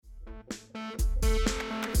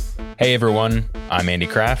Hey everyone, I'm Andy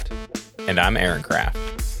Kraft. And I'm Aaron Kraft.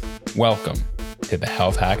 Welcome to the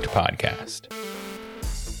Health Hacked Podcast.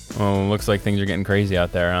 Well, looks like things are getting crazy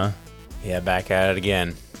out there, huh? Yeah, back at it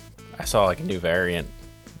again. I saw like a new variant.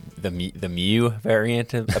 The Mu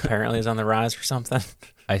variant apparently is on the rise or something.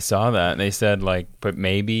 I saw that. They said but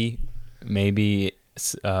maybe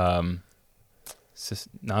not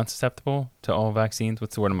susceptible to all vaccines.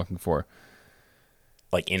 What's the word I'm looking for?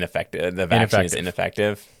 Like ineffective. The vaccine is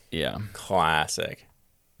ineffective. Yeah. Classic.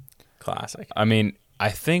 I mean, I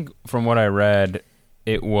think from what I read,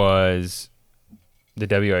 it was the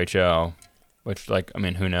WHO, which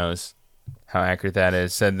who knows how accurate that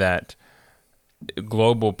is, said that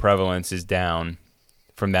global prevalence is down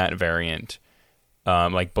from that variant,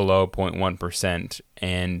 below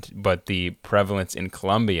 0.1%, but the prevalence in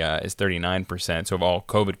Colombia is 39%. So of all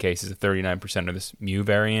COVID cases, 39% are this Mu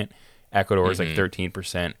variant. Ecuador is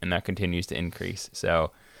 13%, and that continues to increase.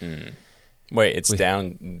 So, wait, it's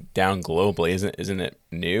down globally, isn't it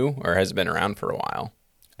new, or has it been around for a while?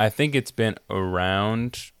 I think it's been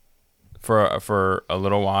around for a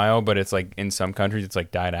little while, but it's in some countries it's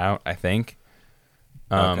died out, I think.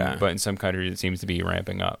 Okay. But in some countries it seems to be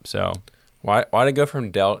ramping up. So why did it go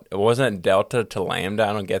from Delta? Wasn't it Delta to Lambda?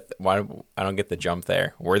 I don't get the jump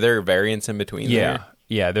there. Were there variants in between? there?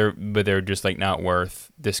 Yeah, they're just not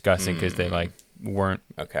worth discussing because they weren't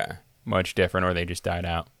much different, or they just died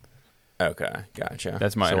out. Okay, gotcha.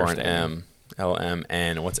 That's my understanding. We're in M, L, M,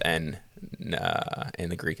 N. What's N in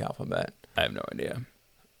the Greek alphabet? I have no idea.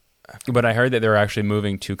 But I heard that they're actually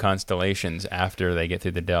moving to constellations after they get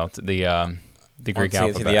through the Delta, the Greek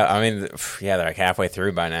alphabet. They're like halfway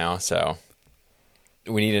through by now, so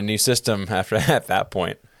we need a new system at that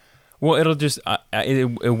point. Well, it'll just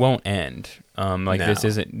it won't end. This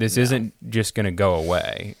isn't just going to go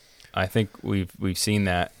away. I think we've seen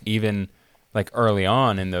that even early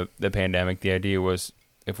on in the pandemic. The idea was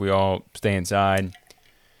if we all stay inside,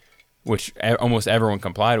 which almost everyone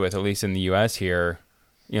complied with, at least in the U.S. here,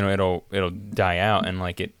 it'll die out, and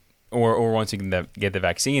or once you get the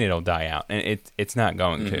vaccine, it'll die out, and it's not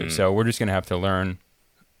going to. So we're just going to have to learn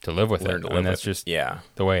to live with it, and that's just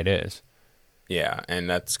the way it is. Yeah, and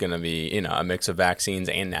that's going to be a mix of vaccines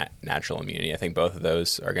and natural immunity. I think both of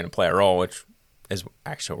those are going to play a role, which is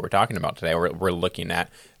actually what we're talking about today. We're looking at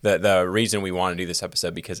the reason we want to do this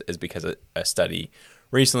episode because a study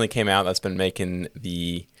recently came out that's been making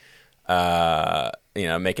the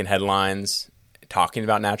making headlines talking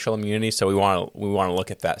about natural immunity. So we want to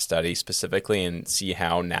look at that study specifically and see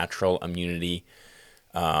how natural immunity,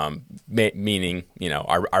 meaning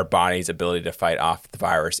our body's ability to fight off the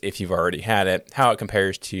virus if you've already had it, how it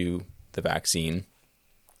compares to the vaccine.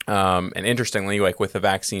 And interestingly, with the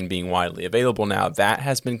vaccine being widely available now, that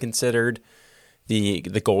has been considered the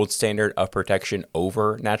gold standard of protection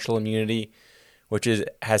over natural immunity, which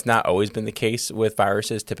has not always been the case with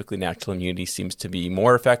viruses. Typically, natural immunity seems to be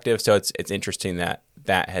more effective. So it's interesting that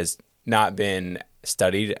has not been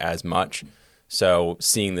studied as much. So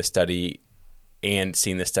seeing the study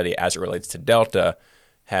as it relates to Delta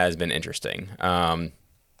has been interesting.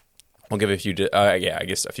 We'll give a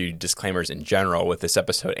few disclaimers in general with this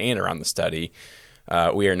episode and around the study.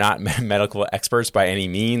 We are not medical experts by any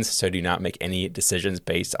means, so do not make any decisions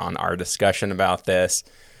based on our discussion about this.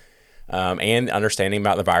 And understanding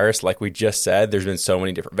about the virus, like we just said, there's been so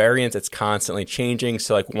many different variants. It's constantly changing.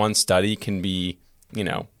 So one study can be,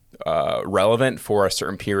 relevant for a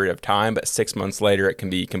certain period of time, but 6 months later, it can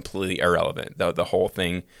be completely irrelevant. The whole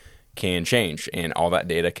thing can change, and all that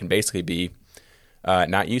data can basically be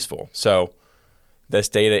not useful. So this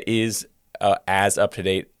data is as up to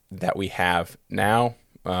date that we have now.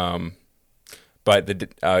 But do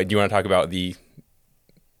you want to talk about the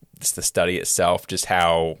study itself, just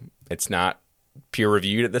how it's not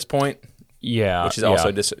peer-reviewed at this point? Yeah. Which is also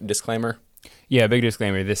a disclaimer? Yeah, big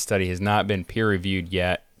disclaimer. This study has not been peer-reviewed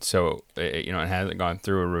yet, so it hasn't gone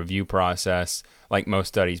through a review process like most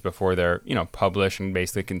studies before they're published and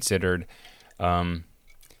basically considered in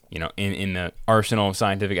the arsenal of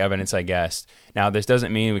scientific evidence, I guess. Now, this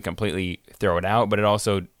doesn't mean we completely throw it out, but it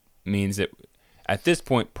also means that at this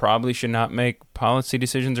point probably should not make policy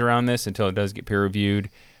decisions around this until it does get peer-reviewed.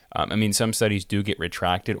 Some studies do get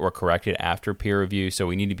retracted or corrected after peer review, so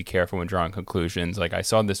we need to be careful when drawing conclusions. I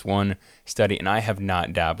saw this one study, and I have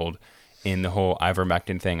not dabbled in the whole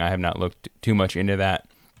ivermectin thing. I have not looked too much into that.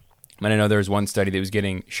 But I know there was one study that was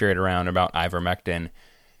getting shared around about ivermectin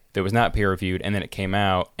that was not peer-reviewed, and then it came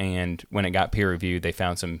out, and when it got peer-reviewed, they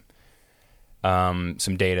found some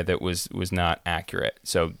some data that was not accurate.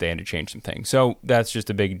 So they had to change some things. So that's just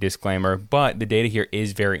a big disclaimer. But the data here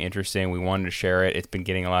is very interesting. We wanted to share it. It's been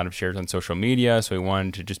getting a lot of shares on social media. So we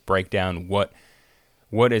wanted to just break down what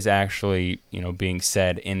is actually, being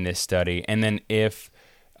said in this study. And then if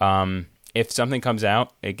something comes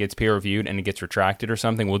out, it gets peer reviewed and it gets retracted or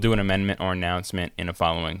something, we'll do an amendment or announcement in a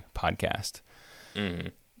following podcast. Mm-hmm.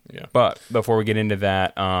 Yeah. But before we get into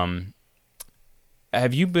that,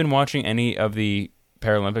 have you been watching any of the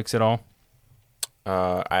Paralympics at all?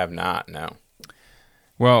 I have not, no.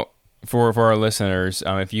 Well, for our listeners,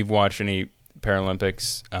 if you've watched any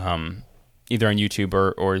Paralympics, either on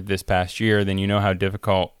YouTube or this past year, then you know how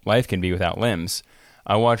difficult life can be without limbs.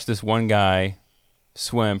 I watched this one guy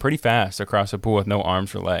swim pretty fast across a pool with no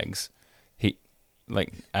arms or legs.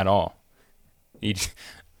 At all.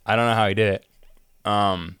 I don't know how he did it.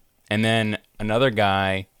 And then another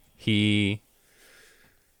guy, he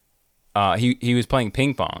was playing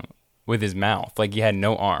ping pong with his mouth. Like, he had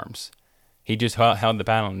no arms. He just held the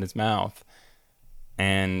paddle in his mouth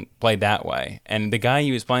and played that way. And the guy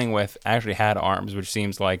he was playing with actually had arms, which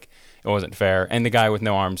seems like it wasn't fair. And the guy with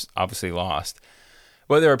no arms obviously lost.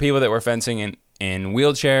 But there were people that were fencing in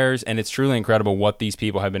wheelchairs, and it's truly incredible what these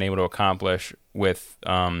people have been able to accomplish with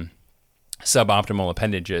suboptimal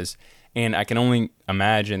appendages. And I can only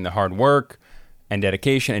imagine the hard work and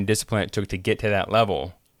dedication and discipline it took to get to that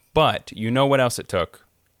level. But you know what else it took?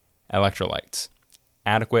 Electrolytes.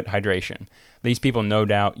 Adequate hydration. These people no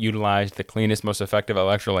doubt utilized the cleanest, most effective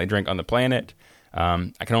electrolyte drink on the planet.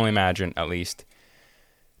 I can only imagine, at least.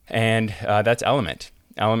 And that's Element.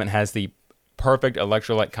 Element has the perfect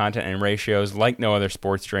electrolyte content and ratios like no other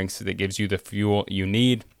sports drinks that gives you the fuel you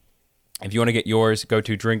need. If you want to get yours, go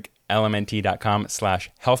to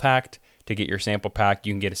drinklmnt.com/healthhacked to get your sample pack.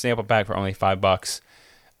 You can get a sample pack for only $5.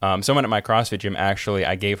 Someone at my CrossFit gym, actually,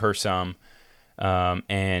 I gave her some,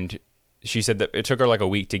 and she said that it took her like a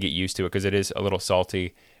week to get used to it because it is a little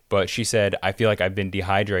salty. But she said, I feel like I've been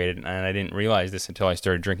dehydrated, and I didn't realize this until I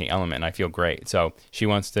started drinking Element, and I feel great. So she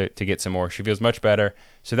wants to get some more. She feels much better.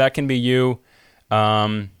 So that can be you.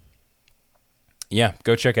 Yeah,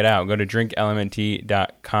 go check it out. Go to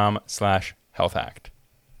drinklmnt.com/healthhacked.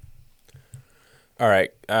 All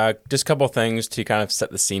right. Just a couple of things to kind of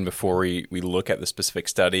set the scene before we look at the specific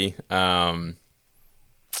study.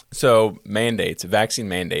 So vaccine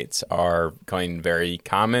mandates are becoming very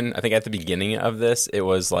common. I think at the beginning of this, it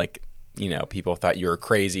was like, people thought you were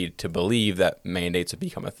crazy to believe that mandates would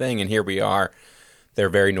become a thing. And here we are. They're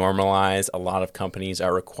very normalized. A lot of companies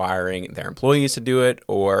are requiring their employees to do it,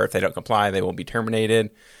 or if they don't comply, they will be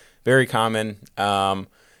terminated. Very common. Now,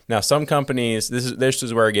 some companies, this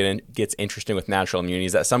is where it gets interesting with natural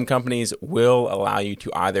immunities, that some companies will allow you to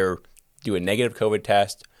either do a negative COVID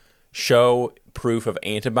test, show proof of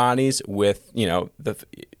antibodies with,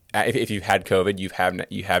 if you've had COVID, you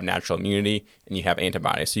have natural immunity and you have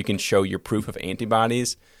antibodies. So you can show your proof of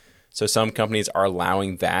antibodies. So some companies are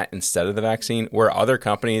allowing that instead of the vaccine, where other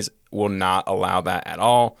companies will not allow that at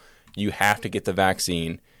all. You have to get the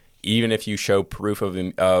vaccine, even if you show proof of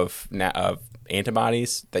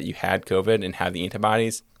antibodies that you had COVID and have the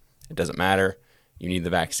antibodies. It doesn't matter. You need the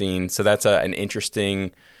vaccine. So that's an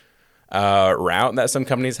interesting route that some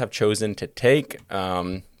companies have chosen to take.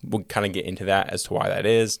 We'll kind of get into that as to why that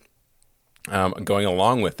is. Going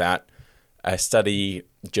along with that, a study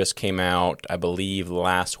just came out, I believe,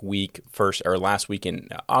 last week in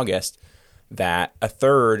August, that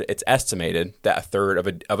it's estimated that a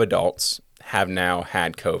third of adults have now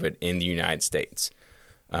had COVID in the United States.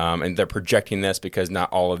 And they're projecting this because not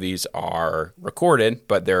all of these are recorded,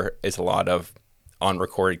 but there is a lot of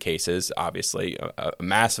unrecorded cases, obviously, a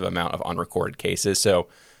massive amount of unrecorded cases. So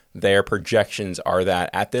their projections are that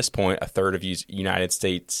at this point, a third of United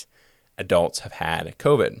States adults have had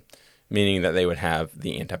COVID, meaning that they would have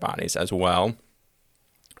the antibodies as well.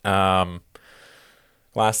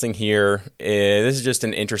 Last thing here, this is just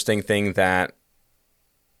an interesting thing that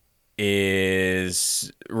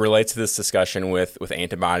relates to this discussion with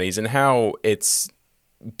antibodies and how it's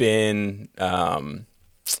been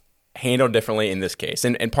handled differently in this case.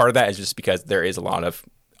 And part of that is just because there is a lot of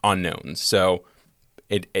unknowns. So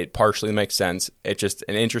it partially makes sense. It's just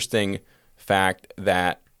an interesting fact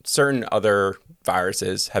that certain other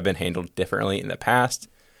viruses have been handled differently in the past.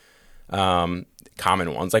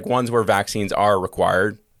 Common ones, like ones where vaccines are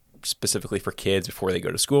required specifically for kids before they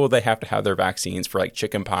go to school. They have to have their vaccines for like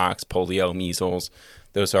chickenpox, polio, measles.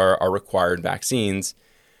 Those are required vaccines.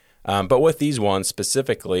 But with these ones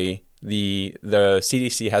specifically, the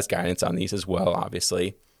CDC has guidance on these as well,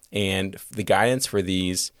 obviously. And the guidance for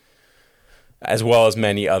these as well as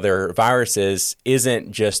many other viruses,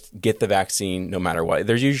 isn't just get the vaccine no matter what.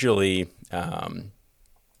 There's usually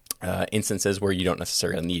instances where you don't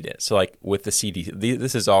necessarily need it. So like with the CDC,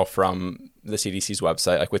 this is all from the CDC's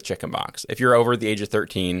website, like with chickenpox. If you're over the age of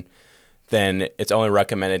 13, then it's only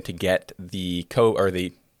recommended to get the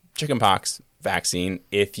chickenpox vaccine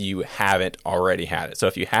if you haven't already had it. So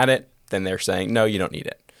if you had it, then they're saying, no, you don't need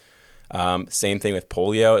it. Same thing with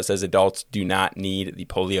polio. It says adults do not need the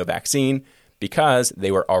polio vaccine because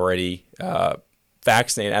they were already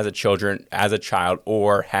vaccinated as a child,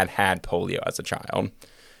 or had polio as a child.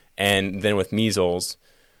 And then with measles,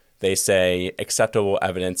 they say acceptable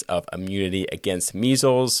evidence of immunity against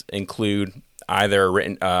measles include either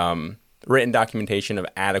written documentation of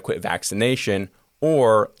adequate vaccination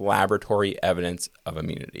or laboratory evidence of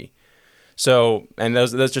immunity. So, and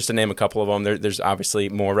those just to name a couple of them. There's obviously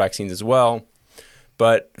more vaccines as well,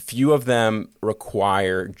 but few of them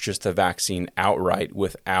require just a vaccine outright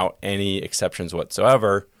without any exceptions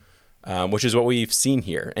whatsoever, which is what we've seen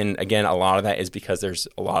here. And again, a lot of that is because there's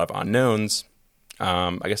a lot of unknowns.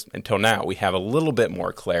 I guess until now, we have a little bit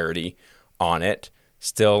more clarity on it.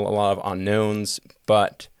 Still a lot of unknowns,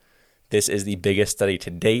 but this is the biggest study to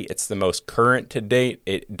date. It's the most current to date.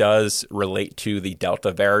 It does relate to the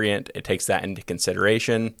Delta variant. It takes that into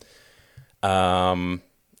consideration. Not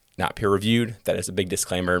peer-reviewed. That is a big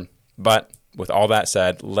disclaimer. But with all that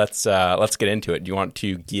said, let's get into it. Do you want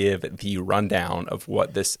to give the rundown of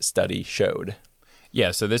what this study showed?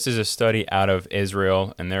 Yeah, so this is a study out of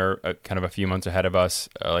Israel, and they're kind of a few months ahead of us,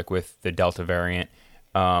 like with the Delta variant.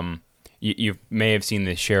 You may have seen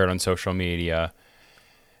this shared on social media.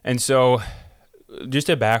 And so just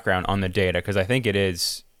a background on the data, because I think it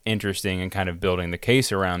is interesting and kind of building the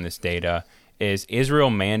case around this data, is Israel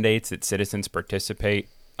mandates that citizens participate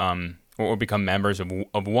or become members of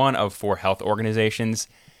one of 4 health organizations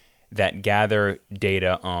that gather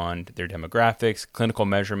data on their demographics, clinical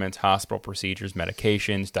measurements, hospital procedures,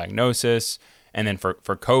 medications, diagnosis, and then for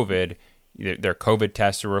COVID, their COVID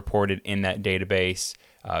tests are reported in that database,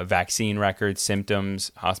 vaccine records,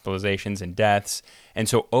 symptoms, hospitalizations, and deaths. And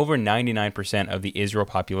so over 99% of the Israel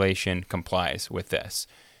population complies with this.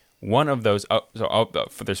 One of those,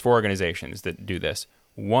 there's 4 organizations that do this.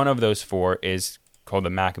 One of those 4 is called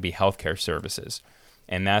the Maccabee Healthcare Services.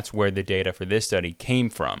 And that's where the data for this study came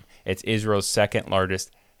from. It's Israel's second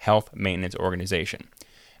largest health maintenance organization.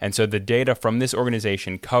 And so the data from this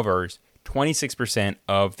organization covers 26%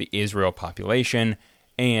 of the Israel population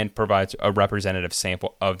and provides a representative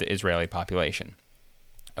sample of the Israeli population.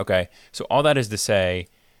 Okay, so all that is to say,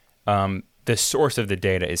 the source of the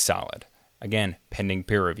data is solid. Again, pending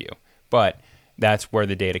peer review. But that's where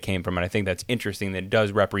the data came from, and I think that's interesting that it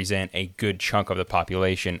does represent a good chunk of the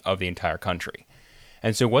population of the entire country.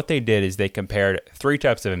 And so what they did is they compared 3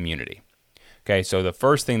 types of immunity. Okay, so the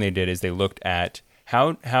first thing they did is they looked at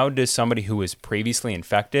how does somebody who was previously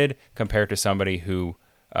infected compare to somebody who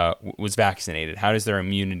was vaccinated? How does their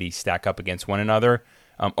immunity stack up against one another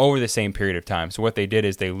over the same period of time? So what they did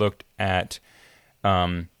is they looked at,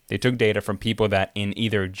 they took data from people that in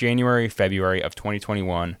either January, February of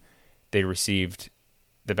 2021, they received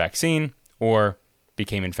the vaccine or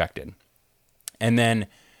became infected. And then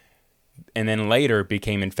later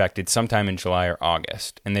became infected sometime in July or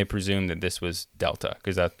August. And they presumed that this was Delta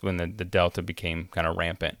because that's when the Delta became kind of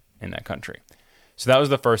rampant in that country. So that was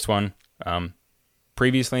the first one.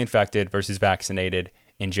 Previously infected versus vaccinated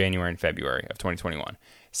in January and February of 2021.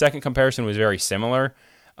 Second comparison was very similar,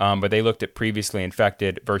 but they looked at previously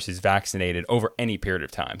infected versus vaccinated over any period of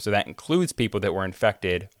time. So that includes people that were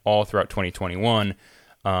infected all throughout 2021,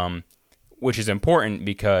 which is important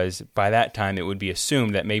because by that time it would be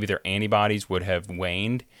assumed that maybe their antibodies would have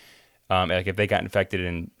waned. Like if they got infected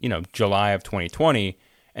in July of 2020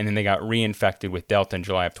 and then they got reinfected with Delta in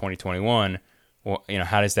July of 2021, well,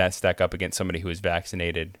 how does that stack up against somebody who was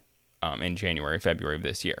vaccinated in January, February of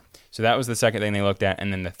this year? So that was the second thing they looked at.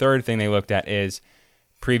 And then the third thing they looked at is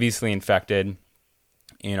previously infected,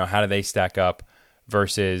 how do they stack up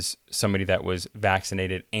versus somebody that was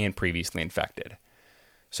vaccinated and previously infected?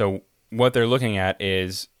 So what they're looking at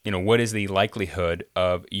is, what is the likelihood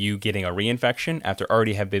of you getting a reinfection after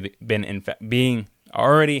already having been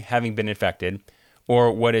infected,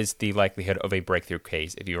 or what is the likelihood of a breakthrough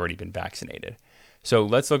case if you've already been vaccinated? So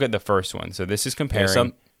let's look at the first one. So this is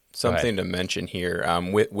comparing something to mention here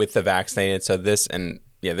with the vaccinated. So this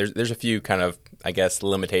there's a few kind of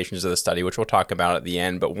limitations of the study, which we'll talk about at the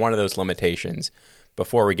end. But one of those limitations,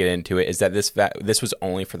 before we get into it, is that this was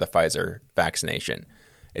only for the Pfizer vaccination.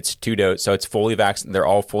 It's 2 doses, so it's fully vaccinated. They're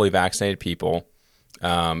all fully vaccinated people.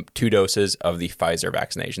 2 doses of the Pfizer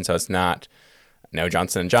vaccination. So it's not no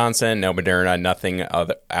Johnson & Johnson, no Moderna, nothing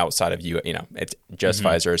other outside of you. It's just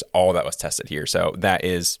Pfizer is all that was tested here. So that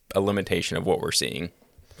is a limitation of what we're seeing.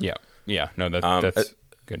 Yeah. Yeah. No, that's a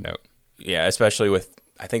good note. Yeah, especially with,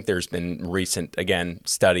 I think there's been recent, again,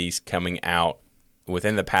 studies coming out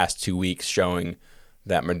within the past 2 weeks showing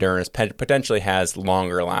that Moderna potentially has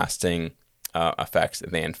longer lasting effects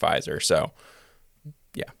than Pfizer. So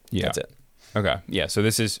yeah, that's it. Okay. Yeah. So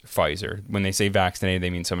this is Pfizer. When they say vaccinated, they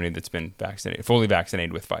mean somebody that's been vaccinated, fully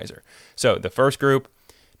vaccinated with Pfizer. So the first group,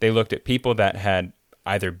 they looked at people that had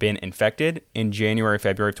either been infected in January,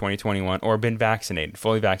 February of 2021, or been vaccinated,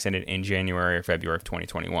 fully vaccinated in January or February of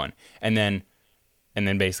 2021, and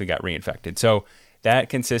then basically got reinfected. So that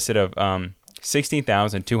consisted of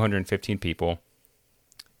 16,215 people.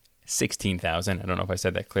 16,000. I don't know if I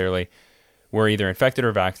said that clearly. Were either infected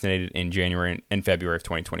or vaccinated in January and February of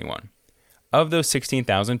 2021. Of those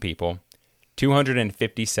 16,000 people,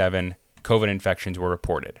 257 COVID infections were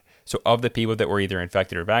reported. So of the people that were either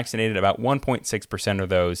infected or vaccinated, about 1.6% of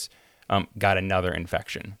those got another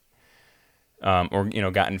infection,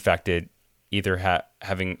 or got infected, either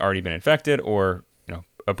having already been infected or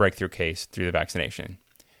a breakthrough case through the vaccination.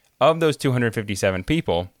 Of those 257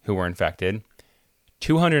 people who were infected,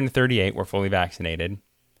 238 were fully vaccinated,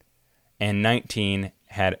 and 19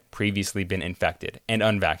 had previously been infected and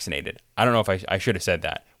unvaccinated. I don't know if I should have said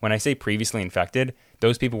that. When I say previously infected,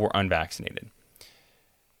 those people were unvaccinated.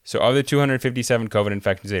 So of the 257 COVID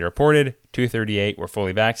infections they reported, 238 were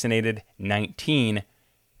fully vaccinated, 19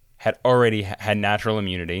 had already had natural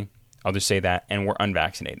immunity, I'll just say that, and were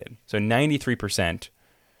unvaccinated. So 93%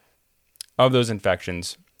 of those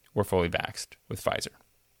infections were fully vaxxed with Pfizer.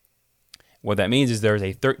 What that means is there's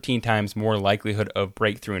a 13 times more likelihood of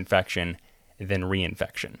breakthrough infection than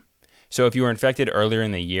reinfection. So if you were infected earlier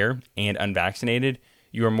in the year and unvaccinated,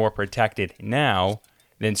 you are more protected now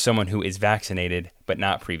than someone who is vaccinated but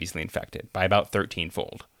not previously infected by about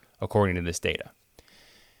 13-fold, according to this data.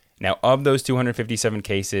 Now, of those 257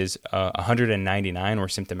 cases, 199 were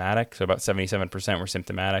symptomatic, so about 77% were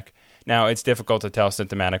symptomatic. Now, it's difficult to tell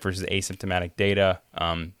symptomatic versus asymptomatic data,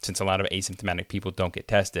 since a lot of asymptomatic people don't get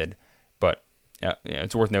tested, but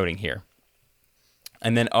it's worth noting here.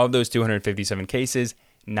 And then of those 257 cases,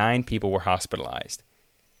 9 people were hospitalized.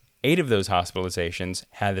 8 of those hospitalizations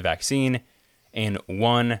had the vaccine, and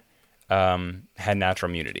 1 had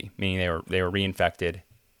natural immunity, meaning they were reinfected,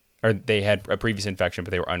 or they had a previous infection,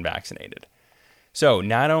 but they were unvaccinated. So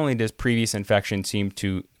not only does previous infection seem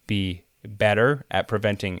to be better at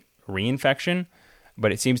preventing reinfection,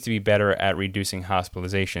 but it seems to be better at reducing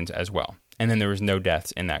hospitalizations as well. And then there was no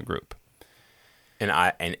deaths in that group. In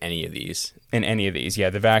any of these? In any of these,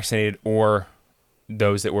 yeah. The vaccinated or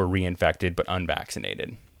those that were reinfected but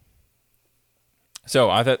unvaccinated.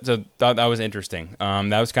 So I thought that was interesting.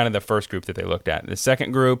 That was kind of the first group that they looked at. The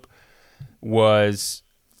second group was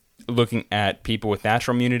looking at people with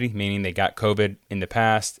natural immunity, meaning they got COVID in the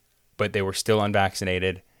past, but they were still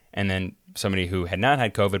unvaccinated, and then somebody who had not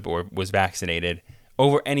had COVID but was vaccinated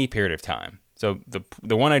over any period of time. So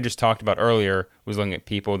the one I just talked about earlier was looking at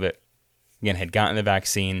people that, again, had gotten the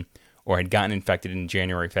vaccine or had gotten infected in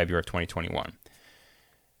January, February of 2021.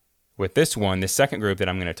 With this one, the second group that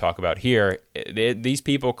I'm going to talk about here, these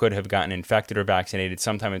people could have gotten infected or vaccinated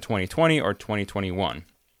sometime in 2020 or 2021.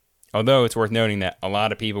 Although it's worth noting that a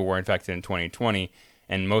lot of people were infected in 2020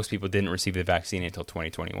 and most people didn't receive the vaccine until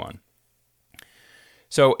 2021.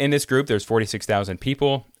 So in this group, there's 46,000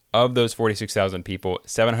 people. Of those 46,000 people,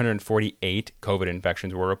 748 COVID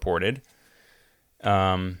infections were reported.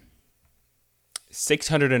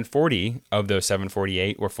 640 of those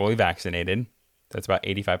 748 were fully vaccinated. That's about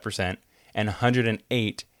 85%. And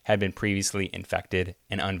 108 had been previously infected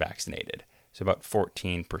and unvaccinated. So about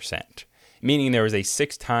 14%. Meaning there was a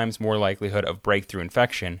 6 times more likelihood of breakthrough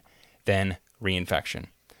infection than reinfection.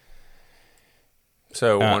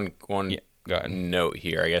 So one note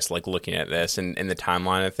here, I guess, like looking at this and the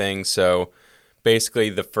timeline of things. So basically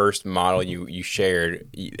the first model you shared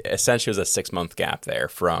essentially was a 6-month gap there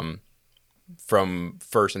from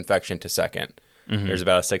first infection to second. Mm-hmm. There's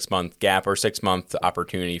about a 6-month gap or 6-month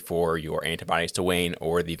opportunity for your antibodies to wane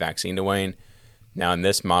or the vaccine to wane. Now in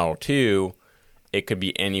this model 2, it could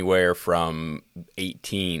be anywhere from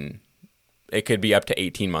 18. It could be up to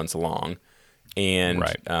 18 months long, and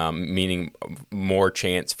right. Meaning more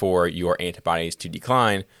chance for your antibodies to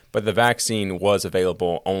decline. But the vaccine was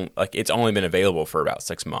available, it's only been available for about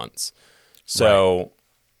 6 months. So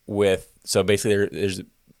basically there's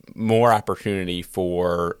more opportunity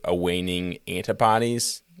for a waning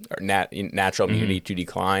antibodies or natural immunity to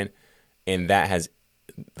decline, and that has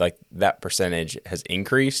that percentage has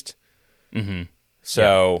increased. Mm-hmm.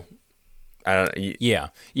 So I don't. You Yeah.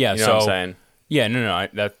 know what I'm saying? Yeah, no.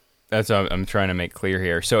 That's what I'm trying to make clear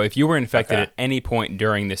here. So if you were infected Okay. at any point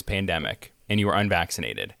during this pandemic and you were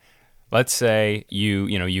unvaccinated, let's say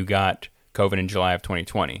you got COVID in July of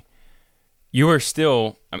 2020, you are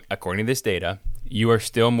still, according to this data, you are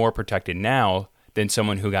still more protected now than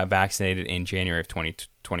someone who got vaccinated in January of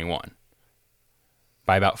 2021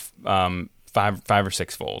 by about five or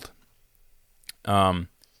six-fold.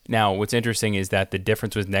 Now, what's interesting is that the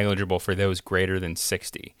difference was negligible for those greater than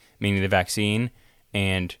 60, meaning the vaccine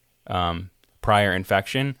and prior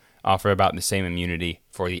infection offer about the same immunity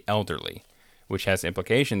for the elderly, which has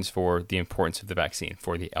implications for the importance of the vaccine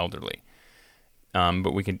for the elderly.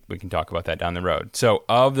 But we can talk about that down the road. So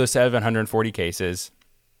of the 740 cases,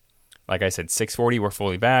 like I said, 640 were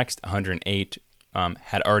fully vaxxed, 108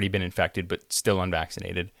 had already been infected but still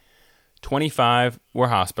unvaccinated. 25 were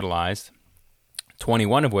hospitalized,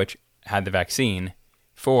 21 of which had the vaccine,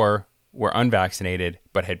 4 were unvaccinated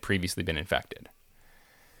but had previously been infected.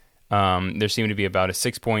 There seemed to be about a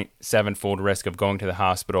 6.7-fold risk of going to the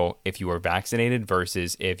hospital if you were vaccinated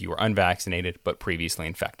versus if you were unvaccinated but previously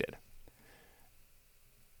infected.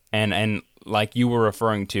 And like you were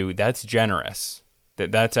referring to, that's generous.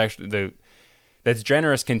 That's actually that's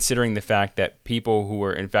generous considering the fact that people who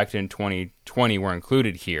were infected in 2020 were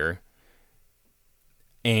included here,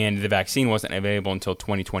 and the vaccine wasn't available until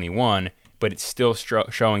 2021, but it's still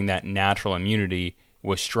showing that natural immunity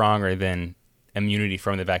was stronger than immunity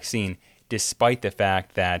from the vaccine, despite the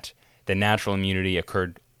fact that the natural immunity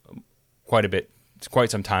occurred quite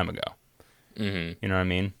some time ago. Mm-hmm. You know what I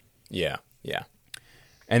mean? Yeah.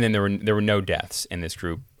 And then there were no deaths in this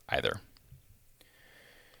group either.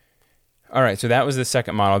 All right, so that was the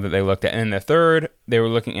second model that they looked at. And then the third, they were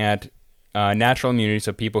looking at natural immunity,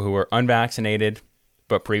 so people who were unvaccinated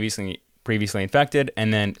but previously infected,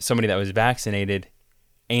 and then somebody that was vaccinated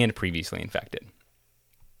and previously infected.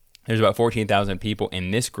 There's about 14,000 people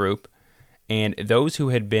in this group, and those who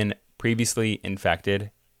had been previously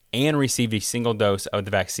infected and received a single dose of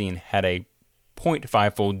the vaccine had a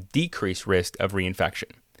 0.5-fold decreased risk of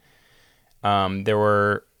reinfection. There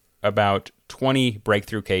were about 20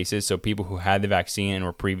 breakthrough cases, so people who had the vaccine and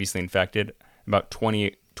were previously infected. About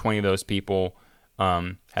 20 of those people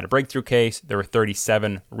had a breakthrough case. There were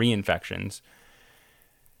 37 reinfections.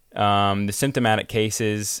 The symptomatic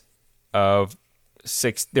cases of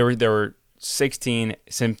there were 16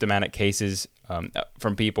 symptomatic cases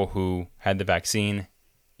from people who had the vaccine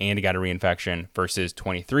and got a reinfection versus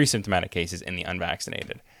 23 symptomatic cases in the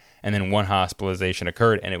unvaccinated. And then one hospitalization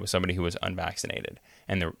occurred, and it was somebody who was unvaccinated,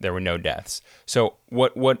 and there were no deaths. So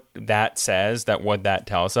what that says, what that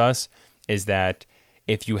tells us, is that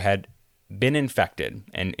if you had been infected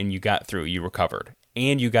and you got through, you recovered,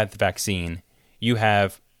 and you got the vaccine, you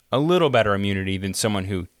have a little better immunity than someone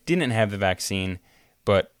who didn't have the vaccine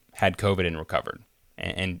but had COVID and recovered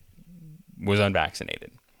and was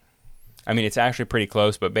unvaccinated. I mean, it's actually pretty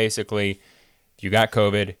close, but basically, if you got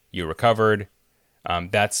COVID, you recovered.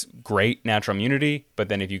 That's great natural immunity, but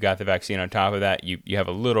then if you got the vaccine on top of that, you have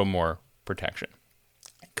a little more protection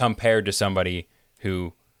compared to somebody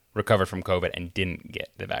who recovered from COVID and didn't get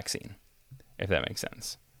the vaccine, if that makes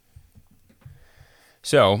sense.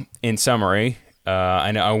 So, in summary,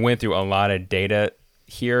 I know I went through a lot of data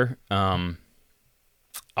here. I'll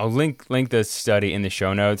link the study in the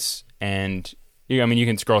show notes, and you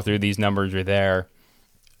can scroll through, these numbers are there.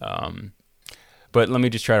 But let me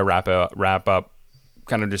just try to wrap up,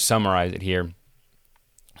 kind of just summarize it here.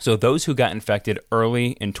 So those who got infected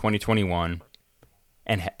early in 2021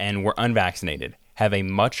 and were unvaccinated have a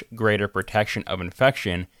much greater protection of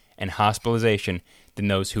infection and hospitalization than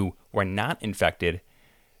those who were not infected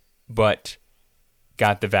but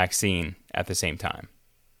got the vaccine at the same time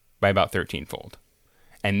by about 13-fold.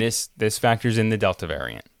 And this factors in the Delta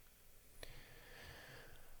variant.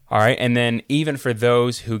 All right, and then even for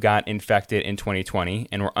those who got infected in 2020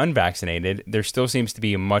 and were unvaccinated, there still seems to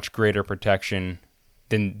be a much greater protection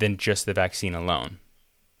than just the vaccine alone.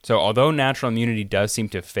 So although natural immunity does seem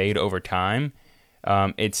to fade over time,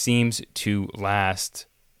 it seems to last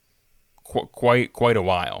quite a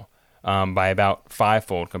while, by about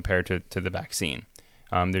 5-fold compared to the vaccine.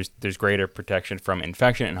 There's greater protection from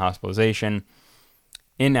infection and hospitalization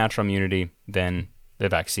in natural immunity than the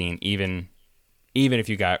vaccine, even if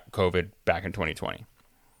you got COVID back in 2020.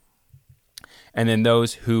 And then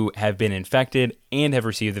those who have been infected and have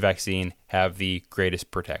received the vaccine have the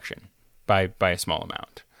greatest protection by a small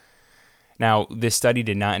amount. Now, this study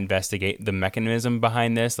did not investigate the mechanism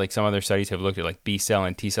behind this. Like some other studies have looked at like B cell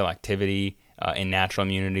and T cell activity in natural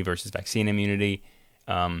immunity versus vaccine immunity.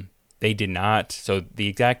 They did not. So the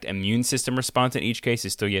exact immune system response in each case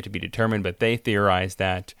is still yet to be determined, but they theorized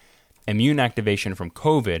that immune activation from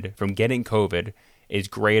COVID, from getting COVID, is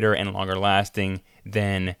greater and longer lasting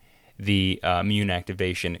than the immune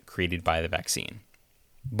activation created by the vaccine.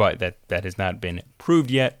 But that has not been proved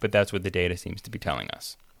yet, but that's what the data seems to be telling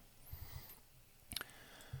us.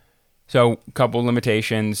 So a couple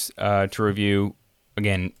limitations to review.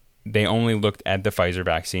 Again, they only looked at the Pfizer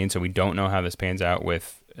vaccine, so we don't know how this pans out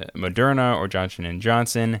with Moderna or Johnson &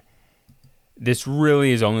 Johnson. This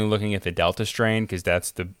really is only looking at the Delta strain because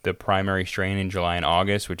that's the primary strain in July and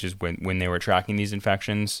August, which is when they were tracking these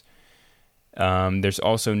infections. There's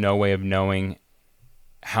also no way of knowing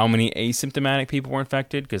how many asymptomatic people were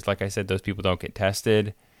infected because, like I said, those people don't get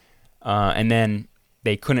tested. And then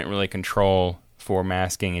they couldn't really control for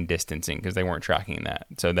masking and distancing because they weren't tracking that.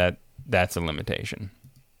 So that's a limitation.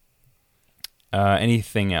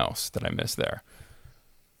 Anything else that I missed there?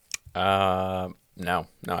 No,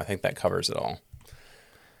 I think that covers it all.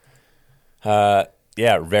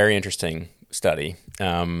 Yeah, very interesting study.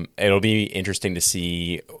 It'll be interesting to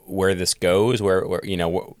see where this goes, where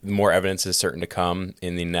more evidence is certain to come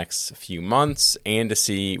in the next few months, and to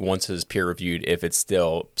see once it's peer reviewed if it's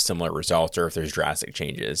still similar results or if there's drastic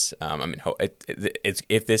changes.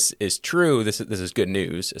 If this is true, this is good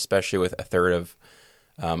news, especially with a third of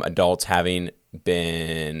adults having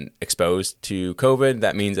been exposed to COVID.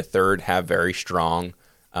 That means a third have very strong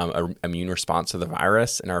immune response to the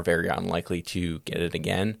virus and are very unlikely to get it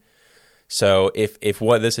again. So if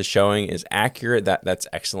what this is showing is accurate, that's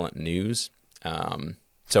excellent news.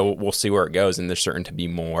 So we'll see where it goes, and there's certain to be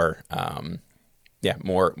more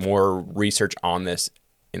research on this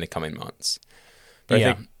in the coming months. But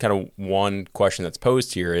I think kind of one question that's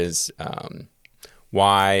posed here is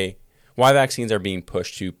why vaccines are being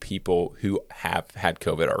pushed to people who have had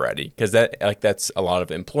COVID already, because that's a lot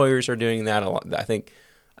of employers are doing that.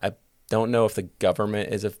 I don't know if the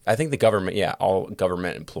government is. I think the government, all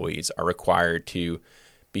government employees are required to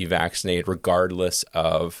be vaccinated regardless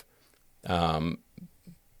of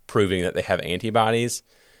proving that they have antibodies.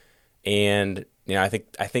 And I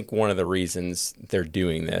think one of the reasons they're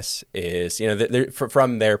doing this is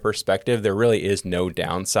from their perspective, there really is no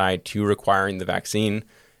downside to requiring the vaccine.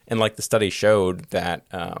 And like the study showed that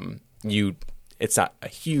it's not a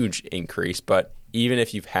huge increase, but even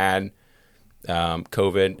if you've had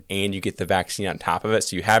COVID and you get the vaccine on top of it,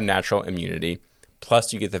 so you have natural immunity,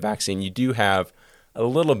 plus you get the vaccine, you do have a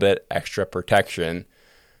little bit extra protection.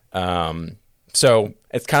 So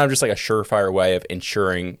it's kind of just like a surefire way of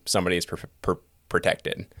ensuring somebody is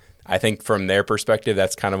protected. I think from their perspective,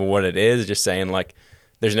 that's kind of what it is, just saying like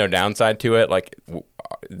there's no downside to it. Like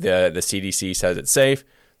the CDC says it's safe.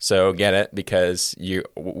 So get it because we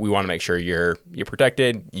want to make sure you're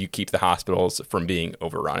protected. You keep the hospitals from being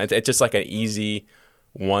overrun. It's just like an easy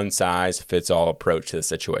one-size-fits-all approach to the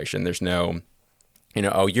situation. There's no,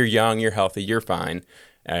 you're young, you're healthy, you're fine.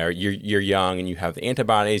 Or you're young and you have the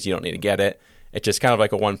antibodies, you don't need to get it. It's just kind of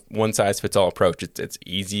like a one-size-fits-all approach. It's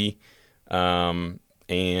easy, and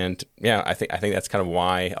I think that's kind of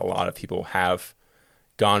why a lot of people have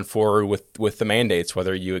gone forward with the mandates,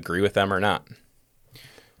 whether you agree with them or not.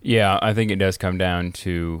 Yeah, I think it does come down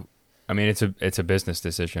to, it's a business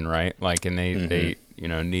decision, right? Like, and they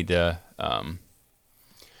need to,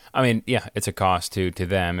 it's a cost to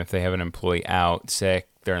them if they have an employee out sick,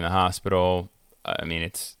 they're in the hospital.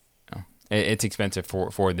 It's expensive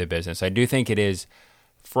for the business. I do think it is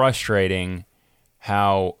frustrating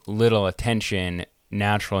how little attention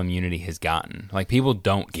natural immunity has gotten. Like, people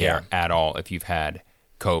don't care at all if you've had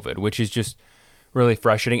COVID, which is just really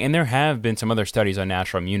frustrating. And there have been some other studies on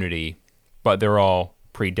natural immunity, but they're all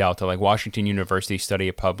pre-Delta. Like Washington University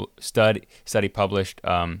study published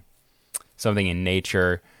something in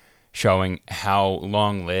Nature showing how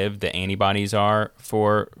long-lived the antibodies are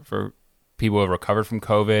for people who have recovered from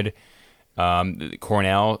COVID.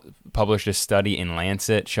 Cornell published a study in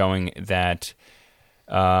Lancet showing that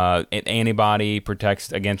an antibody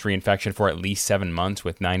protects against reinfection for at least 7 months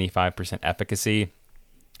with 95% efficacy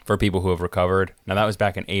for people who have recovered. Now, that was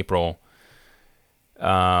back in April.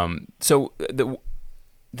 So the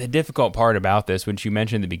difficult part about this, which you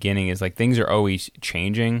mentioned at the beginning, is like things are always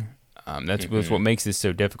changing. That's what makes this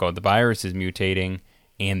so difficult. The virus is mutating,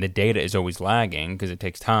 and the data is always lagging because it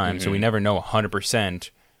takes time. So we never know 100%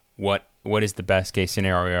 what is the best case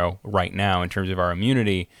scenario right now in terms of our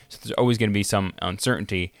immunity. So there's always going to be some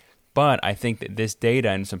uncertainty. But I think that this data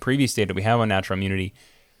and some previous data we have on natural immunity,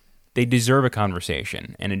 they deserve a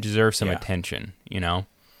conversation and it deserves some attention,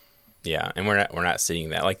 Yeah, and we're not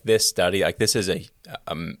seeing that. Like this study, like this is a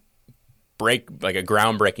like a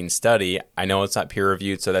groundbreaking study. I know it's not peer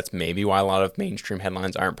reviewed, so that's maybe why a lot of mainstream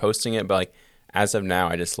headlines aren't posting it. But like as of now,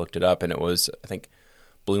 I just looked it up, and it was, I think,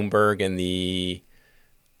 Bloomberg and the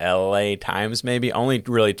LA Times, maybe. Only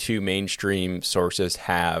really two mainstream sources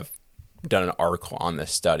have done an article on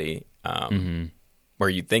this study, where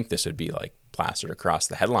you'd think this would be like plastered across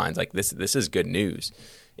the headlines. Like this is good news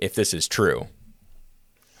if this is true.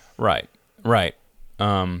 Right.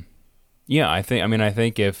 Yeah, I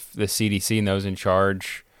think if the CDC and those in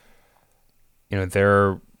charge,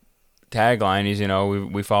 their tagline is,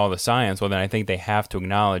 we follow the science, well, then I think they have to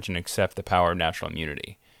acknowledge and accept the power of natural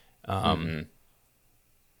immunity. Like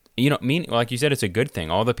you said, it's a good thing.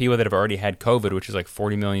 All the people that have already had COVID, which is like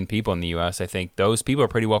 40 million people in the U.S., I think those people are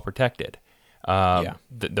pretty well protected.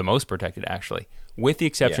 The most protected, actually, with the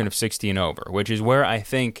exception of 60 and over, which is where I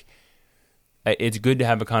think it's good to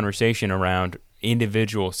have a conversation around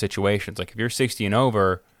individual situations. Like if you're 60 and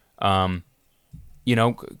over,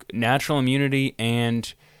 natural immunity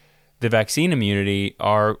and the vaccine immunity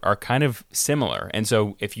are kind of similar. And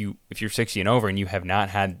so if you're 60 and over and you have not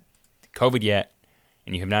had COVID yet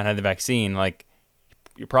and you have not had the vaccine, like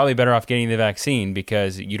you're probably better off getting the vaccine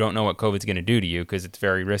because you don't know what COVID's going to do to you, because it's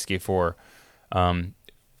very risky for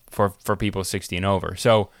people 60 and over.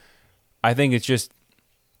 So I think it's just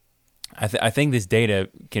I think this data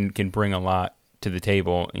can bring a lot to the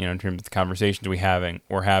table, in terms of the conversations we're having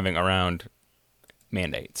around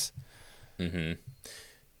mandates. Mm-hmm.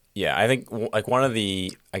 Yeah, I think like one of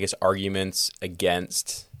the, I guess, arguments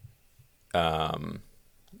against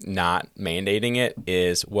not mandating it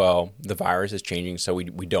is, well, the virus is changing, so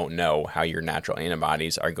we don't know how your natural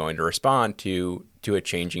antibodies are going to respond to a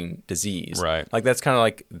changing disease. Right. Like that's kind of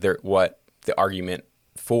like what the argument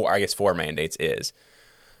for mandates is.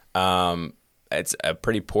 It's a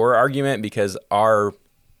pretty poor argument because our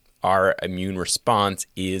immune response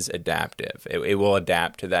is adaptive. It will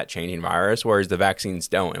adapt to that changing virus, whereas the vaccines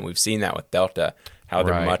don't. And we've seen that with Delta, how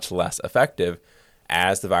they're much less effective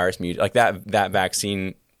as the virus mutates. Like that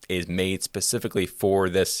vaccine is made specifically for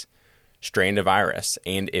this strain of virus.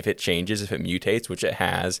 And if it changes, if it mutates, which it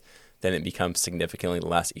has, then it becomes significantly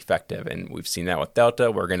less effective. And we've seen that with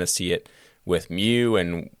Delta. We're going to see it with Mu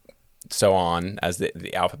and so on as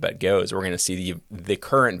the alphabet goes. We're going to see the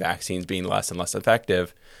current vaccines being less and less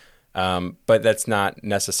effective. But that's not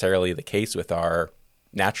necessarily the case with our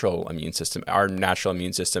natural immune system. Our natural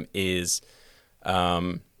immune system is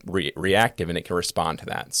reactive, and it can respond to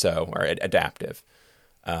that. Or adaptive.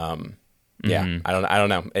 Yeah, I don't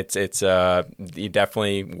know. It's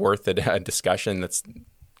definitely worth a discussion that's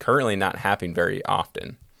currently not happening very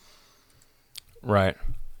often. Right.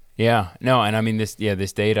 Yeah. No, and I mean this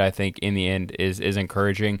data I think in the end is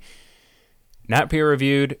encouraging. Not peer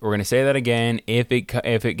reviewed. We're going to say that again.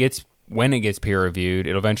 When it gets peer reviewed,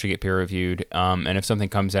 it'll eventually get peer reviewed. And if something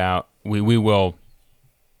comes out, we'll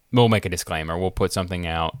make a disclaimer. We'll put something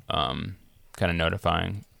out, kind of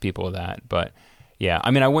notifying people of that. But yeah,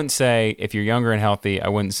 I mean, I wouldn't say if you're younger and healthy, I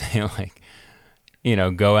wouldn't say like,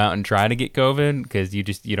 go out and try to get COVID, because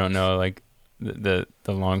you don't know like the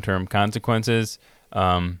long-term consequences.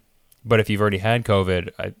 But if you've already had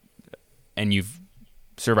COVID and you've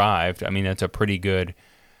survived, I mean, that's a pretty good.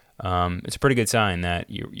 It's a pretty good sign that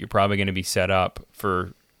you're probably going to be set up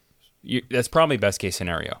for. That's probably best case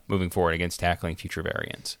scenario moving forward against tackling future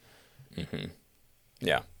variants. Mm-hmm.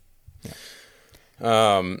 Yeah.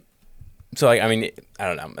 So like, I mean, I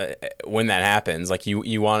don't know when that happens. Like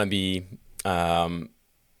you want to be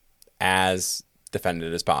as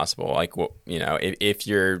defended as possible. Like, if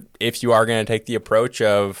you are going to take the approach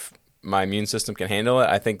of my immune system can handle it,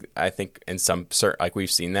 I think in some certain, like we've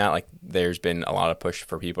seen that, like there's been a lot of push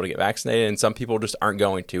for people to get vaccinated, and some people just aren't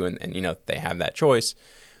going to, and they have that choice.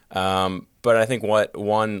 But I think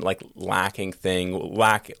one like lacking thing,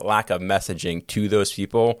 lack of messaging to those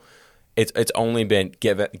people, it's only been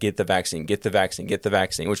get the vaccine,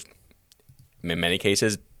 which in many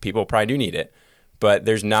cases people probably do need it. But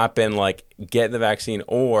there's not been like get the vaccine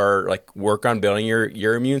or like work on building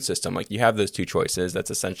your immune system. Like you have those two choices.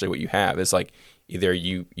 That's essentially what you have. It's like either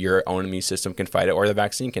your own immune system can fight it or the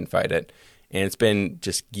vaccine can fight it. And it's been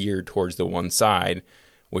just geared towards the one side,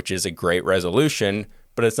 which is a great resolution,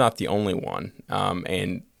 but it's not the only one.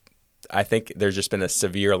 And I think there's just been a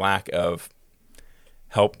severe lack of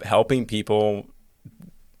helping people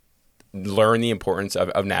learn the importance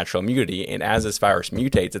of natural immunity. And as this virus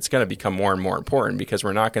mutates, it's going to become more and more important, because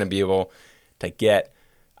we're not going to be able to get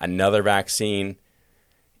another vaccine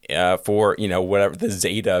for, whatever the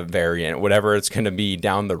Zeta variant, whatever it's going to be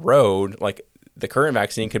down the road. Like the current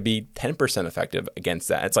vaccine could be 10% effective against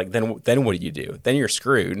that. It's like, then what do you do? Then you're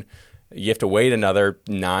screwed. You have to wait another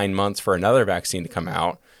 9 months for another vaccine to come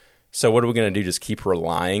out. So what are we going to do? Just keep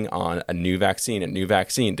relying on a new vaccine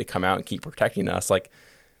to come out and keep protecting us? Like,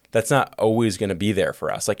 that's not always going to be there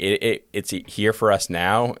for us. Like, it's here for us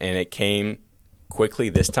now, and it came quickly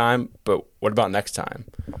this time. But what about next time?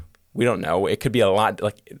 We don't know. It could be a lot.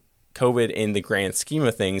 Like, COVID in the grand scheme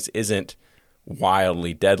of things isn't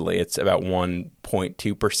wildly deadly. It's about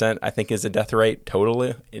 1.2%, I think, is the death rate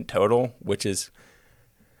in total, which is,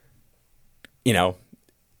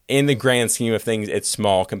 in the grand scheme of things, it's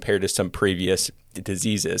small compared to some previous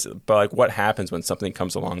diseases. But like, what happens when something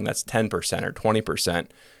comes along that's 10% or 20%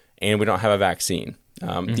 and we don't have a vaccine?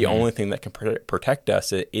 The only thing that can protect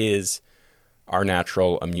us is our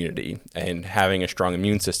natural immunity and having a strong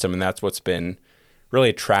immune system. And that's what's been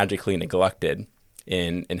really tragically neglected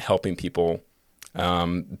in helping people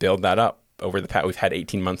build that up over the past. We've had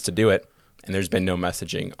 18 months to do it, and there's been no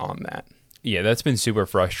messaging on that. Yeah, that's been super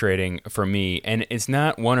frustrating for me. And it's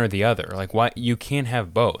not one or the other. Like, why you can't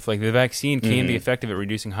have both. Like, the vaccine can be effective at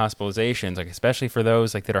reducing hospitalizations, like especially for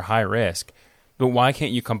those like that are high risk. But why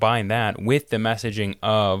can't you combine that with the messaging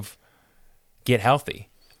of get healthy?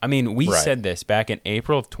 I mean, we said this back in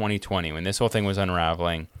April of 2020 when this whole thing was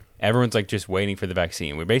unraveling. Everyone's like just waiting for the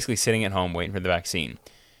vaccine. We're basically sitting at home waiting for the vaccine.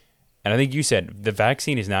 And I think you said the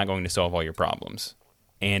vaccine is not going to solve all your problems.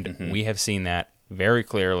 And we have seen that very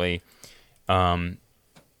clearly. And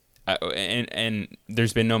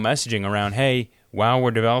there's been no messaging around, hey, while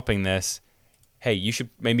we're developing this, hey, you should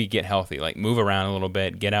maybe get healthy, like move around a little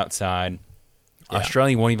bit, get outside. Yeah.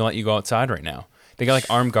 Australia won't even let you go outside right now. They got like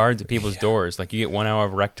armed guards at people's doors. Like, you get 1 hour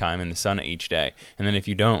of rec time in the sun each day. And then if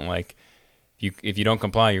you don't, like, if you don't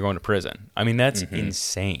comply, you're going to prison. I mean, that's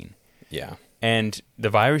insane. Yeah. And the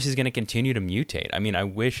virus is going to continue to mutate. I mean, I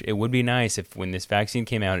wish it would be nice if when this vaccine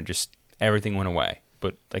came out, everything went away.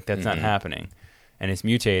 But like, that's not happening, and it's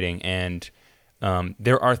mutating. And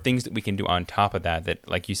there are things that we can do on top of that,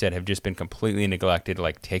 like you said, have just been completely neglected,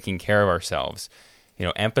 like taking care of ourselves,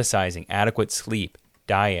 emphasizing adequate sleep,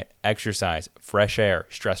 diet, exercise, fresh air,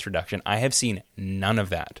 stress reduction. I have seen none of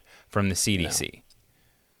that from the CDC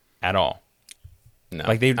at all. No,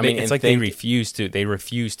 like they refuse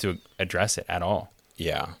to address it at all.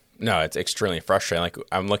 Yeah. No, it's extremely frustrating. Like,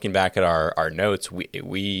 I'm looking back at our notes.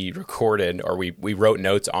 We recorded, or we wrote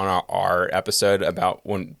notes on our episode about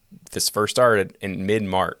when this first started in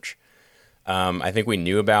mid-March. I think we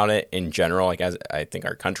knew about it in general, like, as I think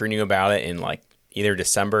our country knew about it in like either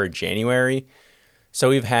December or January. So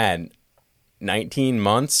we've had 19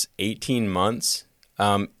 months, 18 months,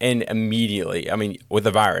 and immediately, I mean, with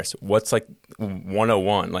the virus, what's like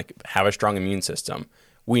 101? Like, have a strong immune system.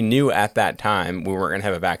 We knew at that time we weren't going to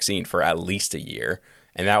have a vaccine for at least a year,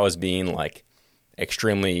 and that was being like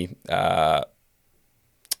extremely what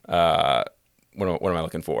am I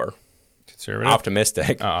looking for? Conservative?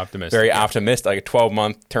 Optimistic. Optimistic. Very optimistic. Like, a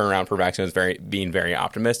 12-month turnaround for vaccines was being very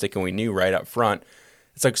optimistic, and we knew right up front.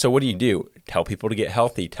 It's like, so what do? Tell people to get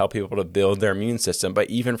healthy, tell people to build their immune system.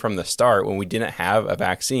 But even from the start, when we didn't have a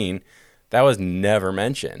vaccine, that was never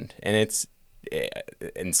mentioned, and it's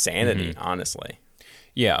insanity, honestly.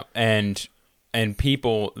 Yeah, and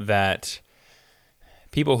people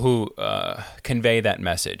who convey that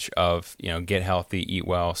message of, get healthy, eat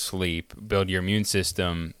well, sleep, build your immune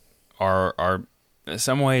system are in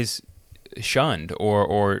some ways shunned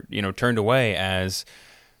or turned away as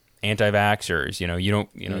anti-vaxxers.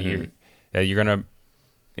 You're gonna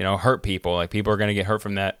hurt people. Like, people are gonna get hurt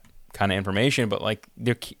from that kind of information. But like,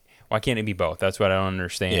 why can't it be both? That's what I don't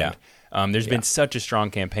understand. Yeah. There's been such a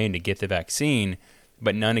strong campaign to get the vaccine,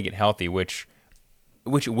 but none to get healthy, which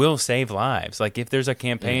will save lives. Like, if there's a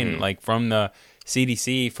campaign like from the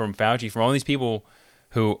CDC, from Fauci, from all these people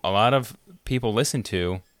who a lot of people listen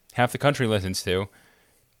to, half the country listens to.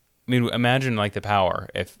 I mean, imagine like the power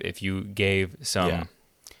if you gave some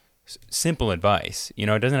simple advice. It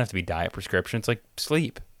doesn't have to be diet prescription. It's like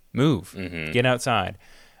sleep, move, get outside.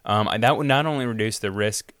 That would not only reduce the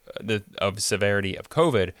risk of severity of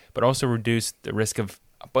COVID, but also reduce the risk of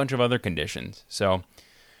a bunch of other conditions. So,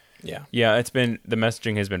 the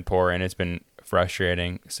messaging has been poor, and it's been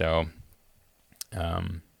frustrating. So,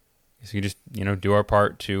 we just do our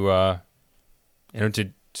part to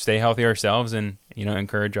stay healthy ourselves, and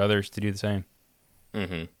encourage others to do the same.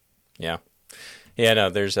 Yeah. No,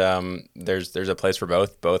 there's a place for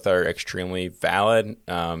both. Both are extremely valid.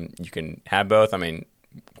 You can have both. I mean,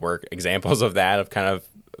 we're examples of that,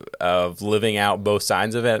 of living out both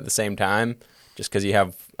sides of it at the same time. Just because you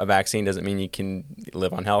have a vaccine doesn't mean you can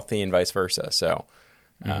live unhealthy, and vice versa. So,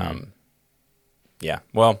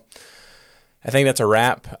 well, I think that's a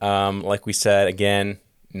wrap. Like we said, again,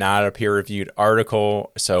 not a peer-reviewed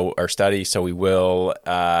article or study, so we will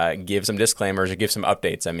give some disclaimers or give some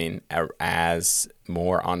updates. I mean, as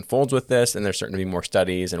more unfolds with this, and there's certain to be more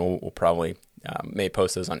studies, and we'll probably may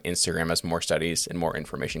post those on Instagram as more studies and more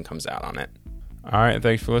information comes out on it. All right.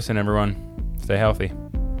 Thanks for listening, everyone. Stay healthy.